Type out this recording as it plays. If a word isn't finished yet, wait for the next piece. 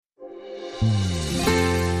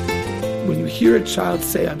When you hear a child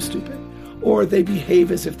say, I'm stupid, or they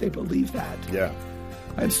behave as if they believe that. Yeah.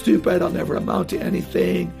 I'm stupid, I'll never amount to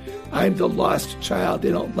anything. I'm the lost child, they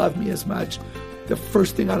don't love me as much. The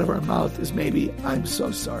first thing out of our mouth is maybe, I'm so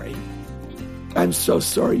sorry. I'm so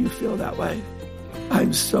sorry you feel that way.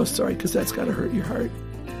 I'm so sorry, because that's got to hurt your heart.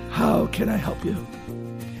 How can I help you?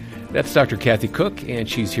 That's Dr. Kathy Cook, and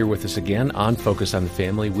she's here with us again on Focus on the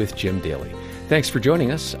Family with Jim Daly. Thanks for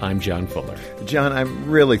joining us. I'm John Fuller. John, I'm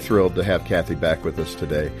really thrilled to have Kathy back with us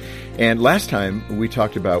today. And last time we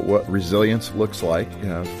talked about what resilience looks like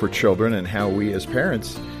for children and how we as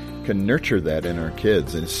parents can nurture that in our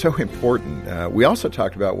kids. And it's so important. We also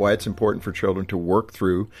talked about why it's important for children to work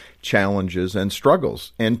through challenges and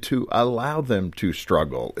struggles, and to allow them to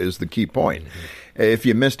struggle is the key point. Mm-hmm. If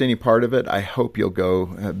you missed any part of it, I hope you'll go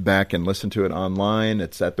back and listen to it online.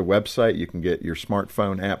 It's at the website. You can get your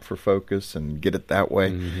smartphone app for Focus and get it that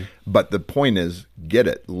way. Mm-hmm. But the point is, get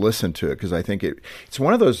it, listen to it, because I think it's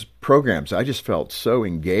one of those programs I just felt so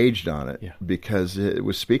engaged on it because it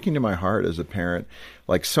was speaking to my heart as a parent.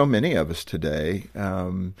 Like so many of us today,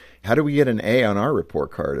 how do we get an A on our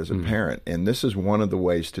report card as a parent? And this is one of the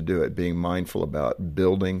ways to do it, being mindful about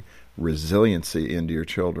building resiliency into your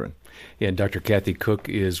children. Yeah, and Dr. Kathy Cook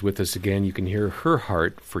is with us again. You can hear her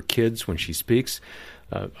heart for kids when she speaks.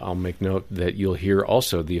 I'll make note that you'll hear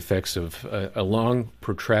also the effects of a long,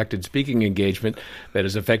 protracted speaking engagement that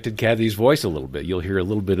has affected Kathy's voice a little bit. You'll hear a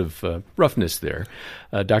little bit of roughness there.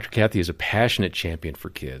 Dr. Kathy is a passionate champion for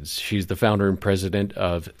kids. She's the founder and president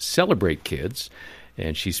of Celebrate Kids,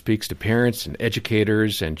 and she speaks to parents and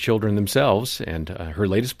educators and children themselves. And her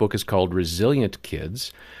latest book is called Resilient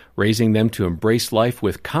Kids, Raising Them to Embrace Life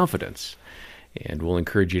with Confidence. And we'll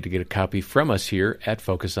encourage you to get a copy from us here at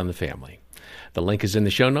Focus on the Family. The link is in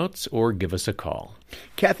the show notes, or give us a call.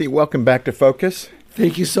 Kathy, welcome back to Focus.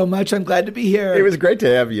 Thank you so much. I'm glad to be here. It was great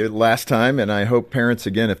to have you last time, and I hope parents,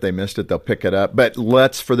 again, if they missed it, they'll pick it up. But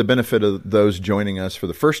let's, for the benefit of those joining us for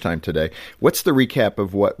the first time today, what's the recap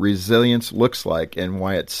of what resilience looks like and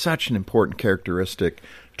why it's such an important characteristic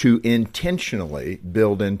to intentionally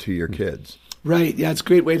build into your kids? Right. Yeah, it's a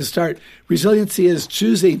great way to start. Resiliency is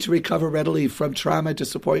choosing to recover readily from trauma,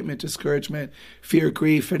 disappointment, discouragement, fear,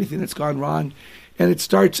 grief, anything that's gone wrong. And it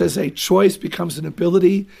starts as a choice, becomes an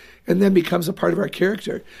ability, and then becomes a part of our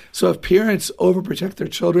character. So if parents overprotect their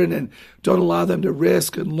children and don't allow them to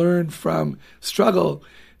risk and learn from struggle,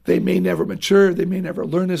 they may never mature, they may never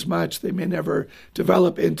learn as much, they may never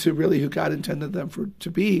develop into really who God intended them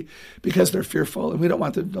to be, because they're fearful. And we don't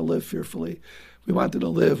want them to live fearfully. We want them to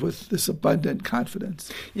live with this abundant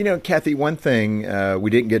confidence. You know, Kathy, one thing we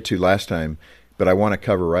didn't get to last time, but I want to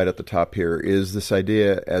cover right at the top here, is this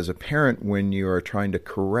idea as a parent, when you are trying to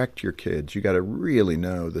correct your kids, you got to really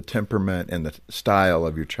know the temperament and the style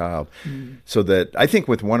of your child. So that I think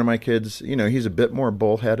with one of my kids, you know, he's a bit more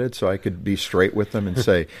bullheaded, so I could be straight with him and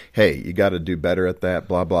say, hey, you got to do better at that,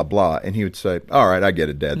 blah, blah, blah. And he would say, all right, I get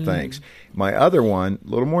it, Dad, thanks. My other one, a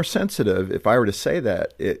little more sensitive, if I were to say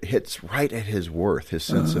that, it hits right at his worth, his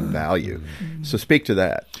sense of value. So speak to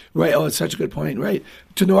that. Right. Oh, it's such a good point, right?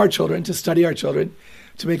 To know our children, to study our children,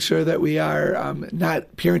 to make sure that we are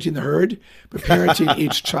not parenting the herd, but parenting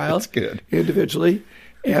each child individually,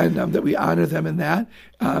 and that we honor them in that.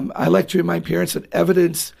 I like to remind parents that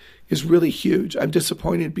evidence is really huge. I'm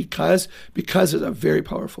disappointed because is a very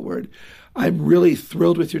powerful word. I'm really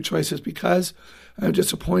thrilled with your choices because. I'm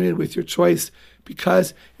disappointed with your choice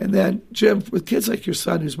because, and then, Jim, with kids like your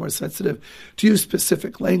son who's more sensitive, to use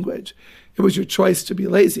specific language. It was your choice to be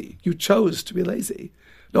lazy. You chose to be lazy.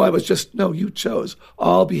 No, you chose.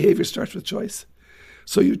 All behavior starts with choice.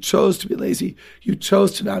 So you chose to be lazy. You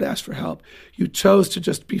chose to not ask for help. You chose to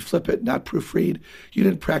just be flippant, not proofread. You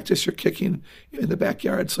didn't practice your kicking in the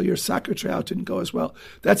backyard, so your soccer tryout didn't go as well.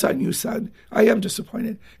 That's on you, son. I am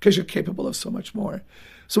disappointed because you're capable of so much more.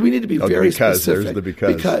 So we need to be very specific. There's the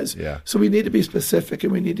because. Yeah. So we need to be specific,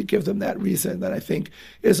 and we need to give them that reason that I think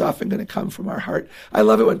is often going to come from our heart. I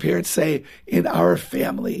love it when parents say, in our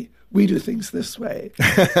family, we do things this way.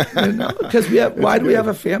 Because why do we have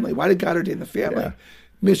a family? Why did God ordain the family? Yeah.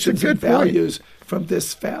 Missions and values from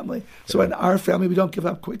this family. So in our family, we don't give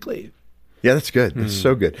up quickly. Yeah, that's good. That's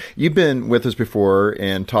so good. You've been with us before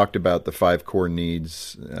and talked about the 5 core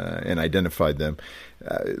needs and identified them.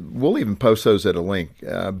 We'll even post those at a link.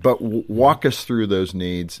 But walk us through those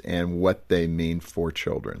needs and what they mean for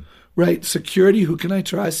children. Right. Security, who can I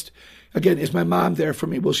trust? Again, is my mom there for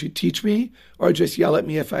me? Will she teach me or just yell at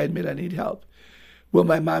me if I admit I need help? Will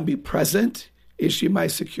my mom be present? Is she my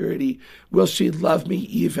security? Will she love me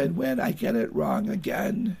even when I get it wrong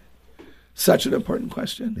again? Such an important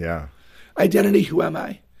question. Yeah. Identity, who am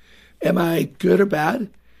I? Am I good or bad?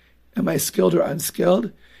 Am I skilled or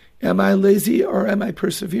unskilled? Am I lazy or am I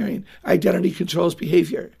persevering? Identity controls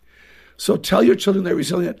behavior. So tell your children they're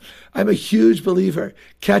resilient. I'm a huge believer.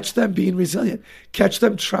 Catch them being resilient. Catch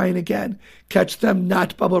them trying again. Catch them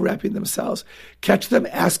not bubble wrapping themselves. Catch them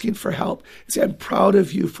asking for help. Say, I'm proud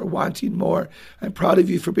of you for wanting more. I'm proud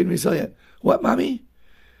of you for being resilient. What, mommy?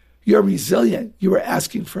 You're resilient. You were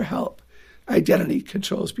asking for help. Identity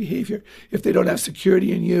controls behavior. If they don't have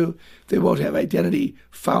security in you, they won't have identity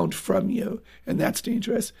found from you, and that's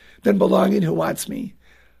dangerous. Then belonging, who wants me?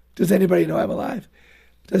 Does anybody know I'm alive?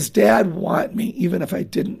 Does Dad want me even if I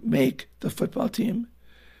didn't make the football team?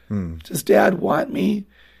 Does Dad want me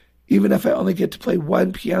even if I only get to play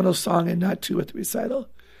one piano song and not two at the recital?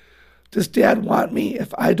 Does Dad want me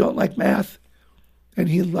if I don't like math and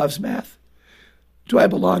he loves math? Do I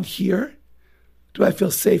belong here? Do I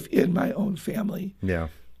feel safe in my own family? Yeah.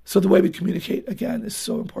 So the way we communicate, again, is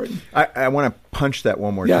so important. I want to punch that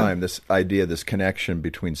one more time, this idea, this connection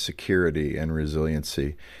between security and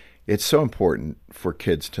resiliency. It's so important for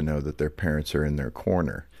kids to know that their parents are in their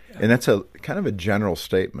corner. Yeah. And that's a kind of a general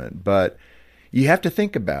statement, but you have to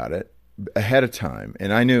think about it ahead of time.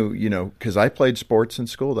 And I knew, because I played sports in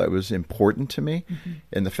school, that was important to me. Mm-hmm.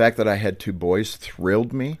 And the fact that I had two boys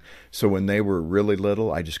thrilled me. So when they were really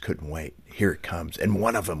little, I just couldn't wait. Here it comes. And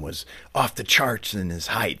one of them was off the charts in his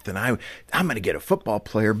height. And I'm going to get a football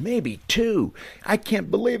player, maybe two. I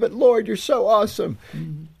can't believe it. Lord, you're so awesome.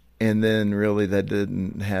 Mm-hmm. And then really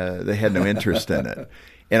they had no interest in it.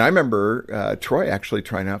 And I remember Troy actually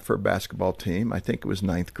trying out for a basketball team. I think it was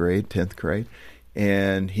 9th grade, 10th grade.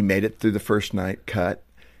 And he made it through the first night cut,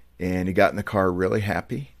 and he got in the car really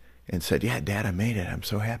happy and said, "Yeah, Dad, I made it. I'm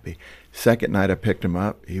so happy." Second night I picked him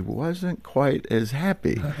up. He wasn't quite as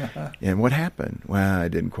happy. And what happened? Well, I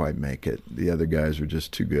didn't quite make it. The other guys were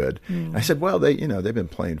just too good. I said, well, they've been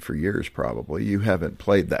playing for years probably. You haven't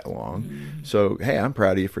played that long. So, hey, I'm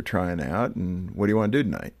proud of you for trying out, and what do you want to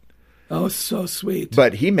do tonight? Oh, so sweet.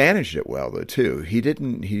 But he managed it well, though, too.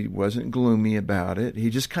 He wasn't gloomy about it. He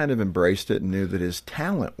just kind of embraced it and knew that his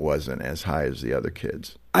talent wasn't as high as the other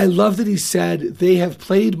kids. I love that he said, they have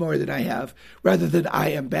played more than I have, rather than I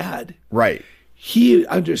am bad. Right. He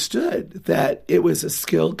understood that it was a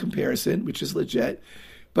skill comparison, which is legit,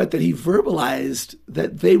 but that he verbalized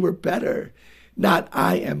that they were better, not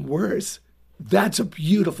I am worse. That's a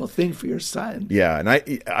beautiful thing for your son. Yeah,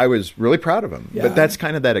 and I was really proud of him. Yeah. But that's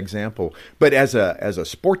kind of that example. But as a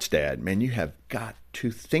sports dad, man, you have got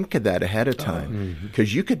to think of that ahead of time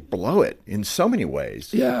because you could blow it in so many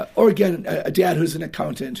ways. Yeah, or again, a dad who's an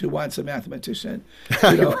accountant who wants a mathematician.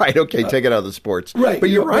 Right, okay, take it out of the sports. Right.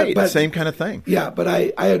 But you're right, but, same kind of thing. Yeah, but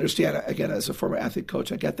I understand, again, as a former athlete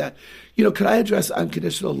coach, I get that. Could I address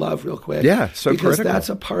unconditional love real quick? Yeah, so because critical. That's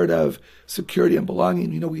a part of security and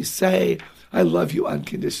belonging. We say, I love you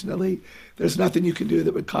unconditionally. There's nothing you can do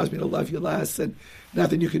that would cause me to love you less, and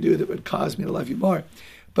nothing you can do that would cause me to love you more.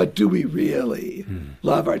 But do we really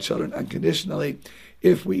love our children unconditionally?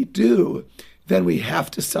 If we do, then we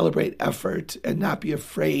have to celebrate effort and not be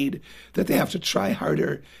afraid that they have to try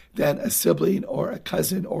harder than a sibling or a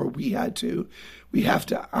cousin or we had to. We have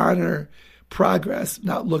to honor progress,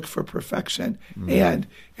 not look for perfection. And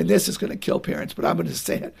this is going to kill parents, but I'm going to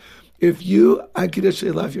say it. If you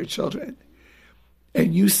unconditionally love your children,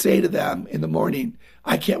 and you say to them in the morning,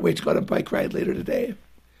 I can't wait to go on a bike ride later today,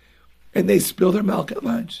 and they spill their milk at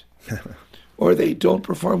lunch, or they don't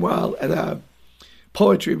perform well at a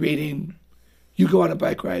poetry reading, you go on a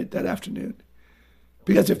bike ride that afternoon.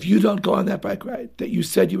 Because if you don't go on that bike ride, that you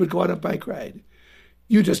said you would go on a bike ride,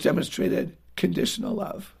 you just demonstrated conditional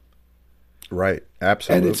love. Right,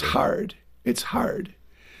 absolutely. And it's hard. It's hard.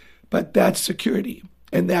 But that's security.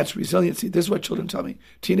 And that's resiliency. This is what children tell me,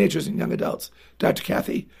 teenagers and young adults. Dr.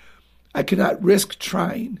 Kathy, I cannot risk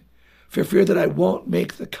trying for fear that I won't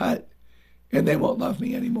make the cut and they won't love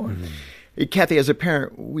me anymore. Hey, Kathy, as a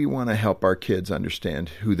parent, we want to help our kids understand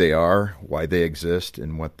who they are, why they exist,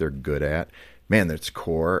 and what they're good at. Man, that's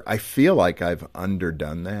core. I feel like I've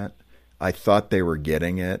underdone that. I thought they were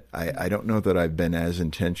getting it. I don't know that I've been as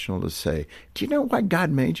intentional to say, do you know why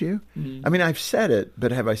God made you? I mean, I've said it,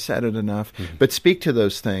 but have I said it enough? But speak to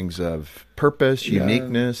those things of purpose,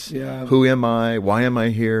 uniqueness, who am I, why am I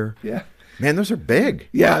here? Yeah. Man, those are big.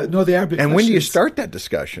 Yeah, no, they are big And questions. when do you start that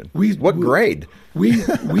discussion? What grade?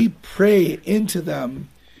 We pray into them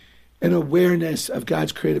an awareness of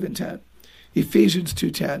God's creative intent. Ephesians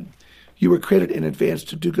 2:10, you were created in advance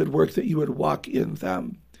to do good work that you would walk in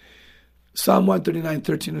them. Psalm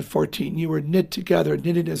 139:13 and 14, you were knit together.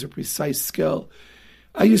 Knitting is a precise skill.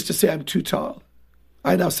 I used to say I'm too tall.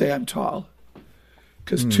 I now say I'm tall.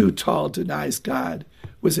 because too tall denies God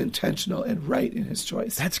was intentional and right in his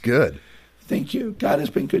choice. That's good. Thank you. God has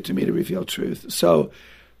been good to me to reveal truth. So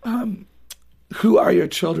who are your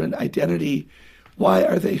children? Identity. Why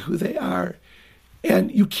are they who they are?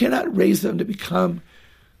 And you cannot raise them to become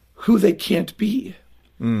who they can't be.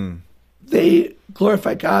 They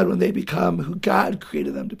glorify God when they become who God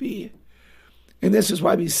created them to be. And this is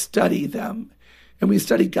why we study them. And we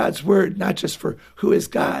study God's word, not just for who is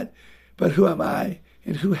God, but who am I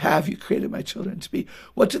and who have you created my children to be?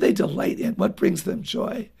 What do they delight in? What brings them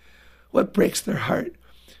joy? What breaks their heart?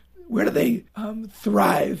 Where do they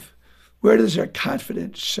thrive? Where does their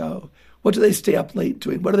confidence show? What do they stay up late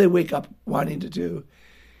doing? What do they wake up wanting to do?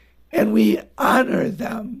 And we honor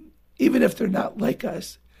them, even if they're not like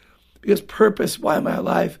us. Because purpose, why am I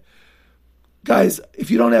alive? Guys,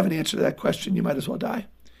 if you don't have an answer to that question, you might as well die.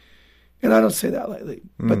 And I don't say that lightly.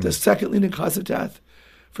 But the second leading cause of death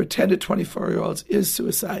for 10 to 24-year-olds is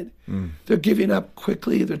suicide. They're giving up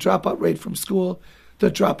quickly. The dropout rate from school,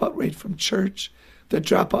 the dropout rate from church, the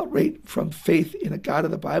dropout rate from faith in a God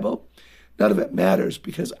of the Bible. None of it matters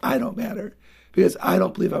because I don't matter, because I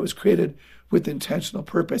don't believe I was created with intentional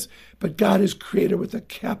purpose. But God is creator with a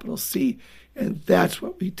capital C, and that's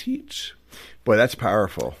what we teach. Boy, that's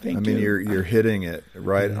powerful. Thank you. You're hitting it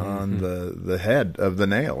right on the head of the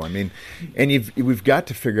nail. I mean, and we've got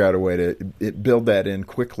to figure out a way to build that in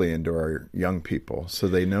quickly into our young people so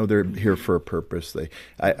they know they're here for a purpose.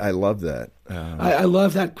 I love that. I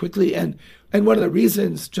love that quickly. And one of the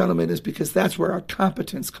reasons, gentlemen, is because that's where our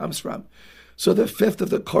competence comes from. So the fifth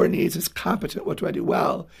of the core needs is competent. What do I do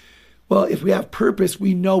well? Well, if we have purpose,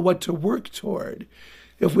 we know what to work toward.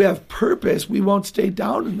 If we have purpose, we won't stay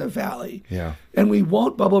down in the valley. Yeah. And we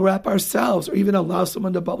won't bubble wrap ourselves or even allow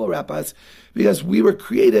someone to bubble wrap us because we were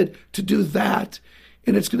created to do that.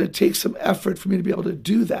 And it's going to take some effort for me to be able to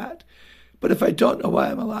do that. But if I don't know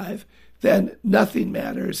why I'm alive, then nothing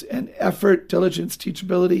matters. And effort, diligence,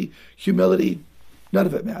 teachability, humility, none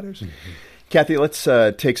of it matters. Kathy, let's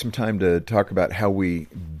take some time to talk about how we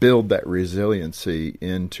build that resiliency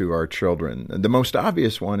into our children. The most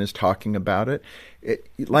obvious one is talking about it.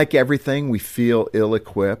 Like everything, we feel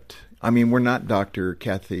ill-equipped. I mean, we're not Dr.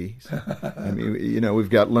 Kathy. I mean, we've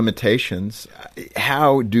got limitations.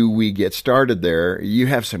 How do we get started there? You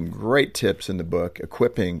have some great tips in the book,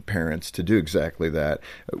 equipping parents to do exactly that.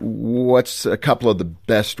 What's a couple of the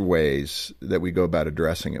best ways that we go about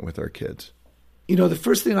addressing it with our kids? The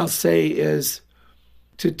first thing I'll say is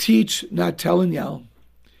to teach, not tell and yell.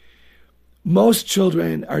 Most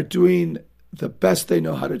children are doing the best they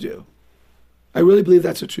know how to do. I really believe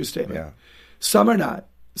that's a true statement. Yeah. Some are not.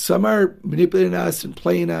 Some are manipulating us and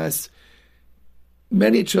playing us.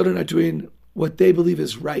 Many children are doing what they believe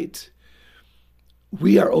is right.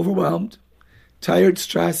 We are overwhelmed, tired,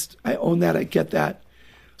 stressed. I own that. I get that.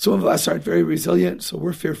 Some of us aren't very resilient, so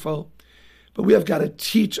we're fearful. But we have got to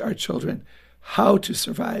teach our children how to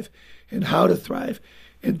survive and how to thrive.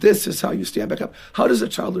 And this is how you stand back up. How does a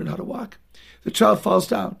child learn how to walk? The child falls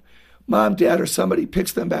down. Mom, dad, or somebody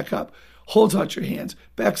picks them back up, holds out your hands,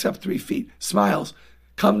 backs up 3 feet, smiles.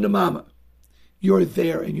 Come to mama. You're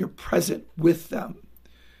there and you're present with them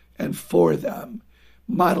and for them,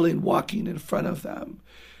 modeling walking in front of them.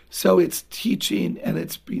 So it's teaching and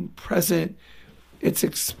it's being present. It's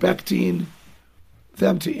expecting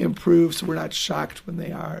them to improve so we're not shocked when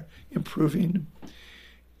they are improving.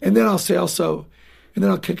 And then I'll say also, and then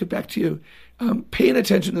I'll kick it back to you, paying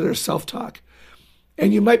attention to their self-talk.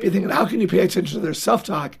 And you might be thinking, how can you pay attention to their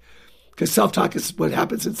self-talk? Because self-talk is what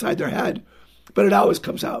happens inside their head, but it always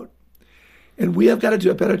comes out. And we have got to do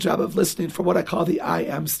a better job of listening for what I call the I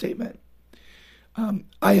am statement.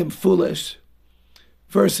 I am foolish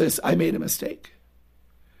versus I made a mistake.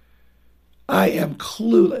 I am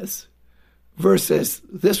clueless versus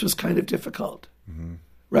this was kind of difficult,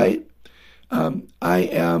 right? I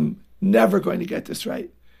am never going to get this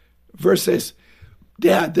right versus,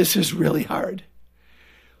 Dad, this is really hard.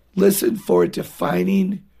 Listen for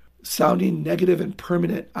defining, sounding negative and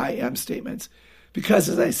permanent I am statements because,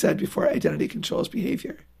 as I said before, identity controls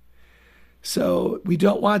behavior. So we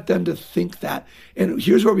don't want them to think that. And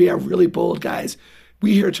here's where we are really bold, guys.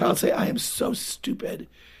 We hear a child say, I am so stupid,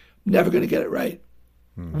 never going to get it right.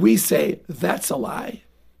 We say, that's a lie.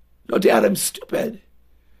 No, Dad, I'm stupid.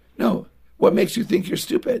 No, what makes you think you're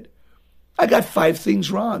stupid? I got 5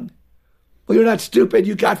 things wrong. Well, you're not stupid.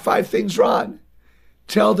 You got 5 things wrong.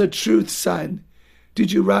 Tell the truth, son.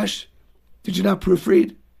 Did you rush? Did you not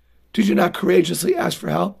proofread? Did you not courageously ask for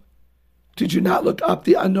help? Did you not look up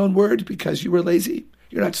the unknown word because you were lazy?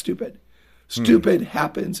 You're not stupid. Stupid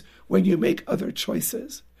happens when you make other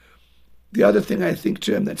choices. The other thing I think,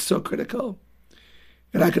 Jim, that's so critical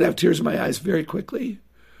And I could have tears in my eyes very quickly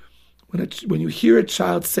when you hear a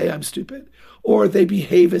child say, I'm stupid, or they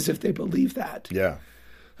behave as if they believe that. Yeah.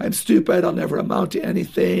 I'm stupid. I'll never amount to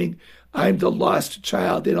anything. I'm the lost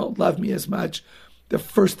child. They don't love me as much. The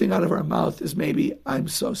first thing out of our mouth is maybe, I'm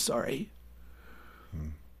so sorry.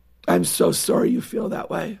 I'm so sorry you feel that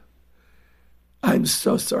way. I'm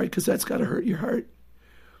so sorry, because that's got to hurt your heart.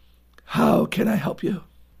 How can I help you?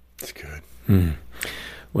 That's good.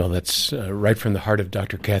 Well, that's right from the heart of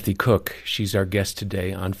Dr. Kathy Cook. She's our guest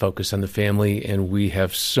today on Focus on the Family, and we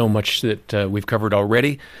have so much that we've covered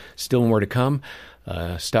already. Still more to come.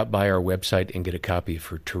 Stop by our website and get a copy of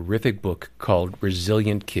her terrific book called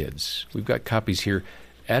Resilient Kids. We've got copies here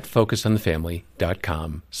at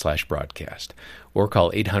focusonthefamily.com/broadcast, or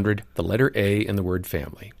call 800, the letter A and the word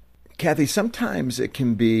family. Kathy, sometimes it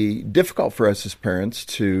can be difficult for us as parents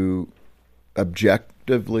to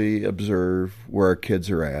objectively observe where our kids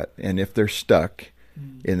are at and if they're stuck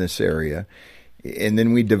in this area. And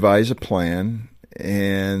then we devise a plan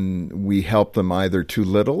and we help them either too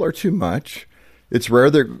little or too much. It's rare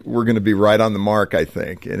that we're going to be right on the mark, I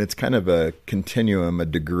think. And it's kind of a continuum, a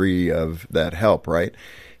degree of that help, right?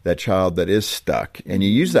 That child that is stuck. And you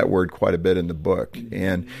use that word quite a bit in the book.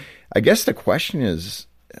 And I guess the question is,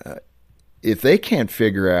 if they can't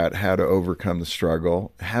figure out how to overcome the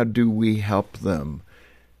struggle, how do we help them?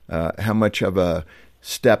 How much of a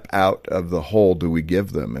step out of the hole do we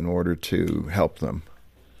give them in order to help them,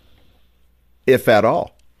 if at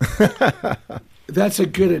all? That's a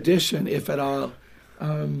good addition, if at all.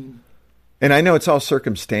 And I know it's all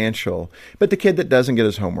circumstantial, but the kid that doesn't get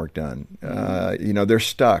his homework done, they're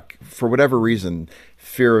stuck for whatever reason,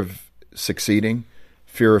 fear of succeeding,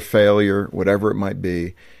 fear of failure, whatever it might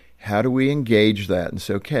be. How do we engage that and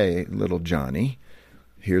say, okay, little Johnny,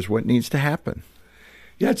 here's what needs to happen?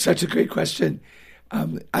 Yeah, it's such a great question.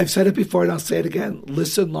 I've said it before and I'll say it again.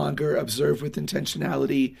 Listen longer, observe with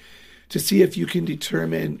intentionality to see if you can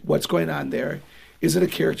determine what's going on there. Is it a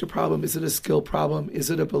character problem? Is it a skill problem?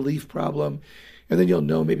 Is it a belief problem? And then you'll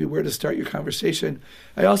know maybe where to start your conversation.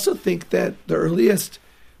 I also think that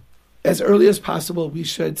as early as possible, we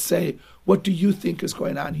should say, what do you think is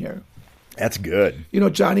going on here? That's good.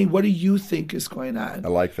 Johnny, what do you think is going on? I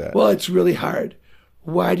like that. Well, it's really hard.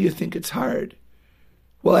 Why do you think it's hard?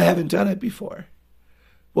 Well, I haven't done it before.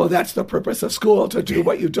 Well, that's the purpose of school, to do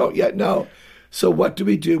what you don't yet know. So what do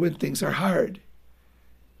we do when things are hard?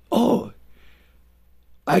 Oh,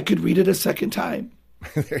 I could read it a second time.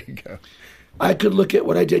 There you go. I could look at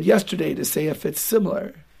what I did yesterday to say if it's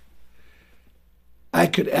similar. I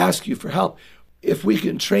could ask you for help. If we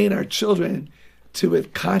can train our children to,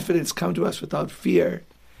 with confidence, come to us without fear.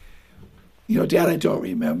 Dad, I don't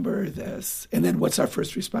remember this. And then what's our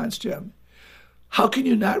first response, Jim? How can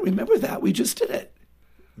you not remember that? We just did it.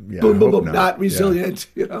 Yeah, boom, boom, boom, not resilient,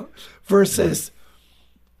 versus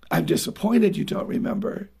I'm disappointed you don't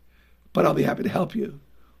remember, but I'll be happy to help you.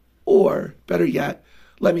 Or better yet,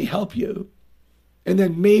 let me help you. And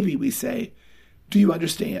then maybe we say, do you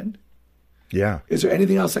understand? Yeah. Is there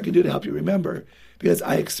anything else I can do to help you remember? Because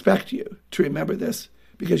I expect you to remember this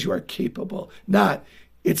because you are capable.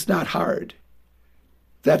 It's not hard.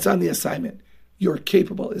 That's on the assignment. You're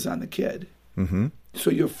capable is on the kid. Mm-hmm. So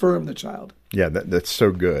you affirm the child. Yeah, that's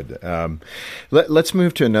so good. Let's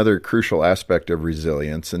move to another crucial aspect of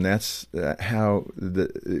resilience, and that's how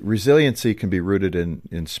the resiliency can be rooted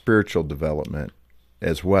in spiritual development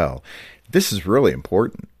as well. This is really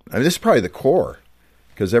important. This is probably the core,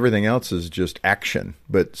 because everything else is just action.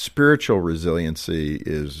 But spiritual resiliency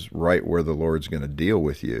is right where the Lord's going to deal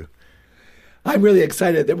with you. I'm really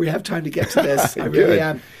excited that we have time to get to this. I really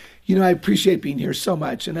am. I appreciate being here so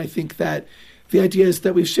much, and I think that the ideas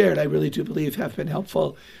that we've shared, I really do believe, have been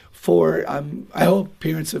helpful for, I hope,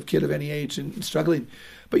 parents of kid of any age and struggling.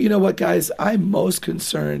 But you know what, guys? I'm most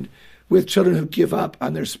concerned with children who give up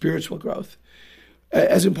on their spiritual growth.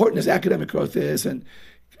 As important as academic growth is, and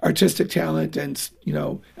artistic talent, and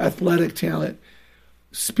athletic talent,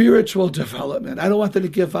 spiritual development. I don't want them to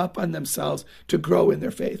give up on themselves to grow in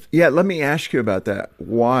their faith. Yeah, let me ask you about that.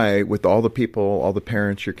 Why, with all the people, all the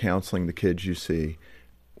parents you're counseling, the kids you see,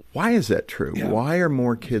 why is that true? Yeah. Why are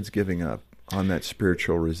more kids giving up on that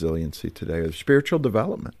spiritual resiliency today, or spiritual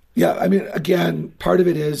development? Yeah, again, part of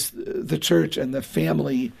it is the church and the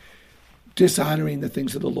family dishonoring the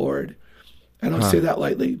things of the Lord. I don't say that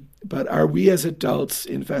lightly, but are we as adults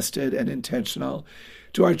invested and intentional?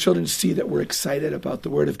 Do our children see that we're excited about the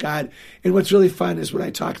Word of God? And what's really fun is when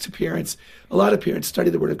I talk to parents, a lot of parents study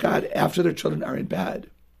the Word of God after their children are in bed.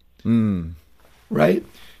 Right?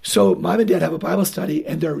 So mom and dad have a Bible study,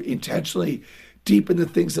 and they're intentionally deep in the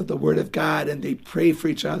things of the Word of God, and they pray for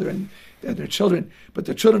each other, and and their children, but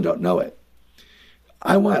the children don't know it.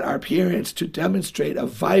 I want our parents to demonstrate a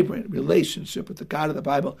vibrant relationship with the God of the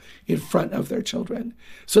Bible in front of their children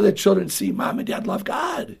so that children see Mom and Dad love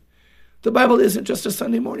God. The Bible isn't just a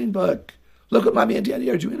Sunday morning book. Look what Mommy and Daddy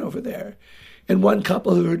are doing over there. And one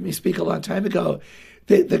couple who heard me speak a long time ago,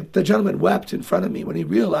 the gentleman wept in front of me when he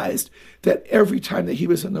realized that every time that he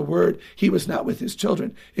was in the Word, he was not with his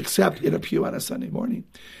children, except in a pew on a Sunday morning.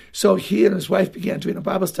 So he and his wife began doing a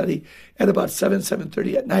Bible study at about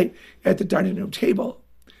 7:30 at night at the dining room table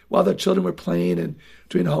while the children were playing and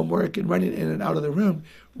doing homework and running in and out of the room,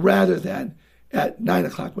 rather than at 9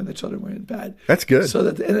 o'clock when the children were in bed. That's good.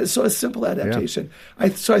 And it's so a simple adaptation. Yeah.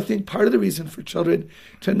 So I think part of the reason for children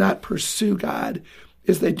to not pursue God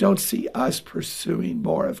is they don't see us pursuing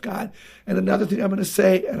more of God. And another thing I'm going to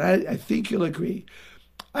say, and I think you'll agree,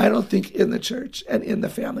 I don't think in the church and in the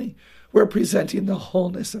family we're presenting the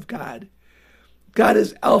wholeness of God. God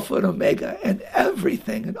is Alpha and Omega and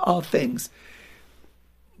everything and all things.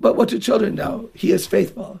 But what do children know? He is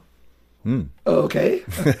faithful. Okay.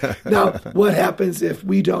 Now, what happens if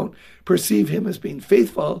we don't perceive him as being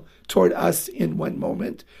faithful toward us in one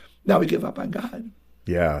moment? Now we give up on God.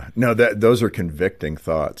 Yeah. No, those are convicting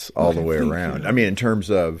thoughts all the way around. I mean, in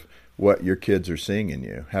terms of what your kids are seeing in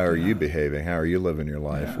you. How are you behaving? How are you living your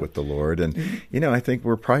life with the Lord? And, I think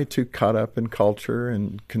we're probably too caught up in culture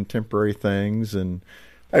and contemporary things. And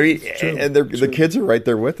I mean, and the kids are right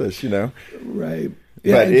there with us, Right.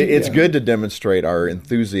 Yeah, but it's good to demonstrate our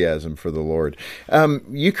enthusiasm for the Lord.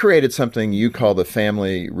 You created something you call the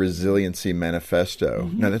Family Resiliency Manifesto.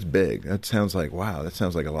 Now, that's big. That sounds like, wow, that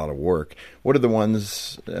sounds like a lot of work. What are the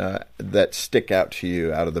ones that stick out to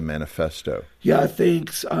you out of the manifesto? Yeah,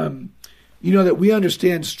 thanks. That we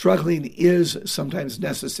understand struggling is sometimes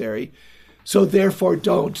necessary. So therefore,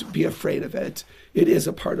 don't be afraid of it. It is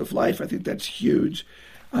a part of life. I think that's huge.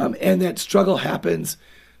 And that struggle happens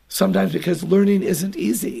sometimes because learning isn't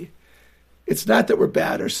easy. It's not that we're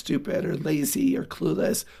bad or stupid or lazy or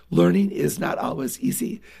clueless. Learning is not always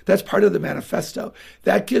easy. That's part of the manifesto.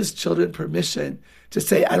 That gives children permission to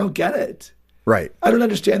say, I don't get it. Right. I don't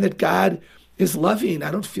understand that God is loving.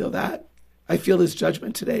 I don't feel that. I feel his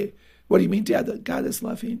judgment today. What do you mean, Dad, that God is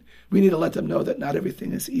loving? We need to let them know that not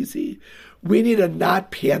everything is easy. We need to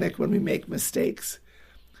not panic when we make mistakes.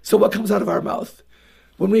 So what comes out of our mouth?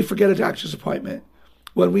 When we forget a doctor's appointment,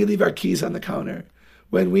 when we leave our keys on the counter,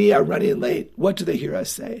 when we are running late, what do they hear us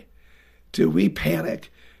say? Do we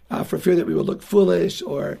panic for fear that we will look foolish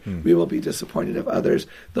or we will be disappointed of others?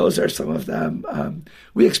 Those are some of them.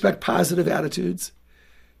 We expect positive attitudes.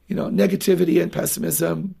 Negativity and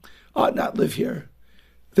pessimism ought not live here.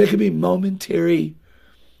 They can be momentary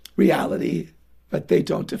reality, but they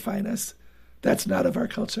don't define us. That's not of our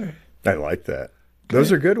culture. I like that.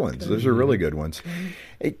 Those are good ones. Those are really good ones.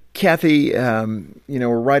 Hey, Kathy,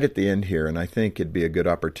 we're right at the end here, and I think it'd be a good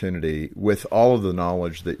opportunity with all of the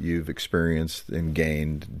knowledge that you've experienced and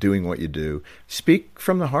gained doing what you do. Speak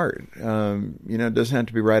from the heart. It doesn't have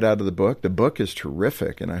to be right out of the book. The book is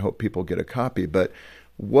terrific, and I hope people get a copy. But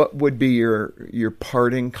what would be your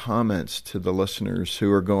parting comments to the listeners who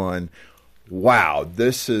are going, wow,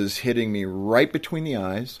 this is hitting me right between the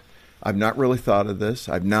eyes. I've not really thought of this.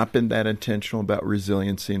 I've not been that intentional about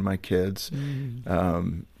resiliency in my kids.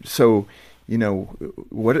 So,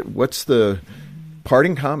 what's the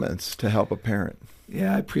parting comments to help a parent?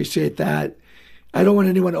 Yeah, I appreciate that. I don't want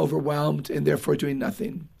anyone overwhelmed and therefore doing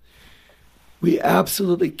nothing. We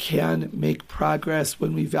absolutely can make progress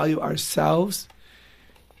when we value ourselves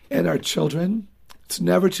and our children. It's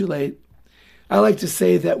never too late. I like to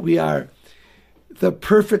say that we are the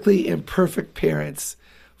perfectly imperfect parents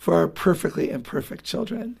for our perfectly imperfect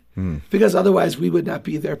children, because otherwise we would not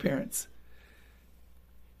be their parents,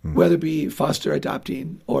 whether it be foster,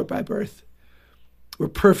 adopting, or by birth. We're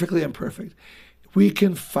perfectly imperfect. We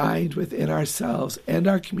can find within ourselves and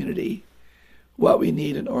our community what we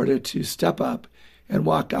need in order to step up and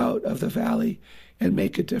walk out of the valley and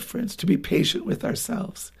make a difference. To be patient with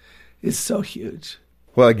ourselves is so huge.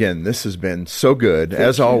 Well, again, this has been so good.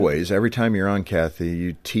 As always, every time you're on, Kathy,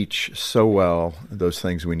 you teach so well those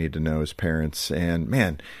things we need to know as parents. And,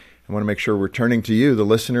 man, I want to make sure we're turning to you, the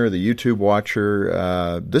listener, the YouTube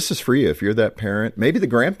watcher. This is for you if you're that parent, maybe the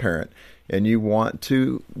grandparent, and you want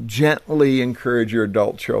to gently encourage your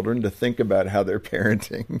adult children to think about how they're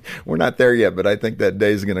parenting. We're not there yet, but I think that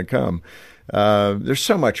day is going to come. There's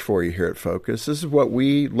so much for you here at Focus. This is what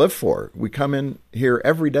we live for. We come in here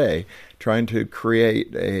every day trying to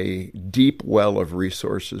create a deep well of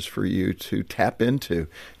resources for you to tap into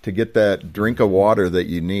to get that drink of water that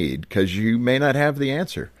you need, because you may not have the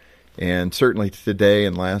answer. And certainly today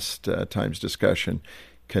and last time's discussion,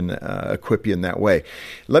 can equip you in that way.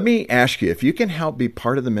 Let me ask you, if you can help be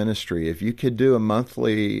part of the ministry, if you could do a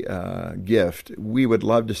monthly gift, we would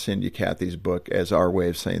love to send you Kathy's book as our way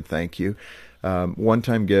of saying thank you.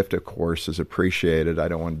 One-time gift, of course, is appreciated. I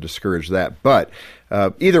don't want to discourage that. But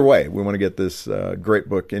either way, we want to get this great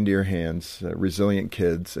book into your hands, Resilient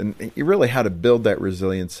Kids, and really how to build that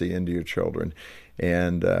resiliency into your children.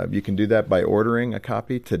 And you can do that by ordering a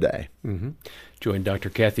copy today. Mm-hmm. Join Dr.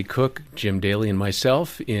 Kathy Cook, Jim Daly, and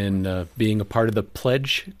myself in being a part of the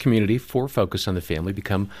pledge community for Focus on the Family.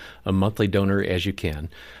 Become a monthly donor as you can,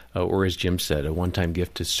 or as Jim said, a one-time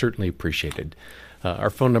gift is certainly appreciated.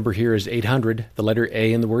 Our phone number here is 800, the letter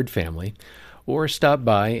A in the word family, or stop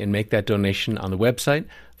by and make that donation on the website.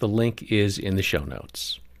 The link is in the show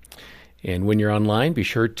notes. And when you're online, be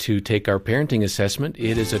sure to take our parenting assessment.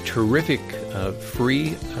 It is a terrific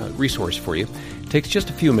free resource for you. It takes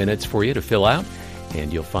just a few minutes for you to fill out,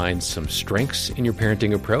 and you'll find some strengths in your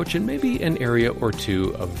parenting approach and maybe an area or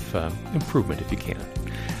two of improvement if you can.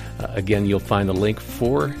 Again, you'll find the link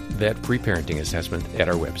for that free parenting assessment at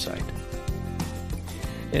our website.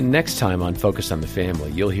 And next time on Focus on the Family,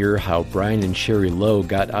 you'll hear how Brian and Sherry Lowe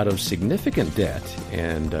got out of significant debt,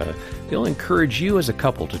 and they'll encourage you as a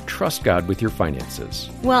couple to trust God with your finances.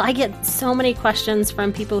 Well, I get so many questions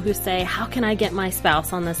from people who say, how can I get my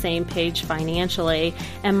spouse on the same page financially?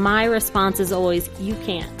 And my response is always, you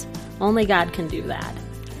can't. Only God can do that.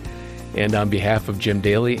 And on behalf of Jim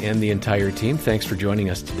Daly and the entire team, thanks for joining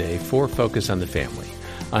us today for Focus on the Family.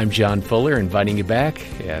 I'm John Fuller, inviting you back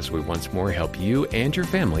as we once more help you and your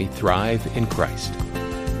family thrive in Christ.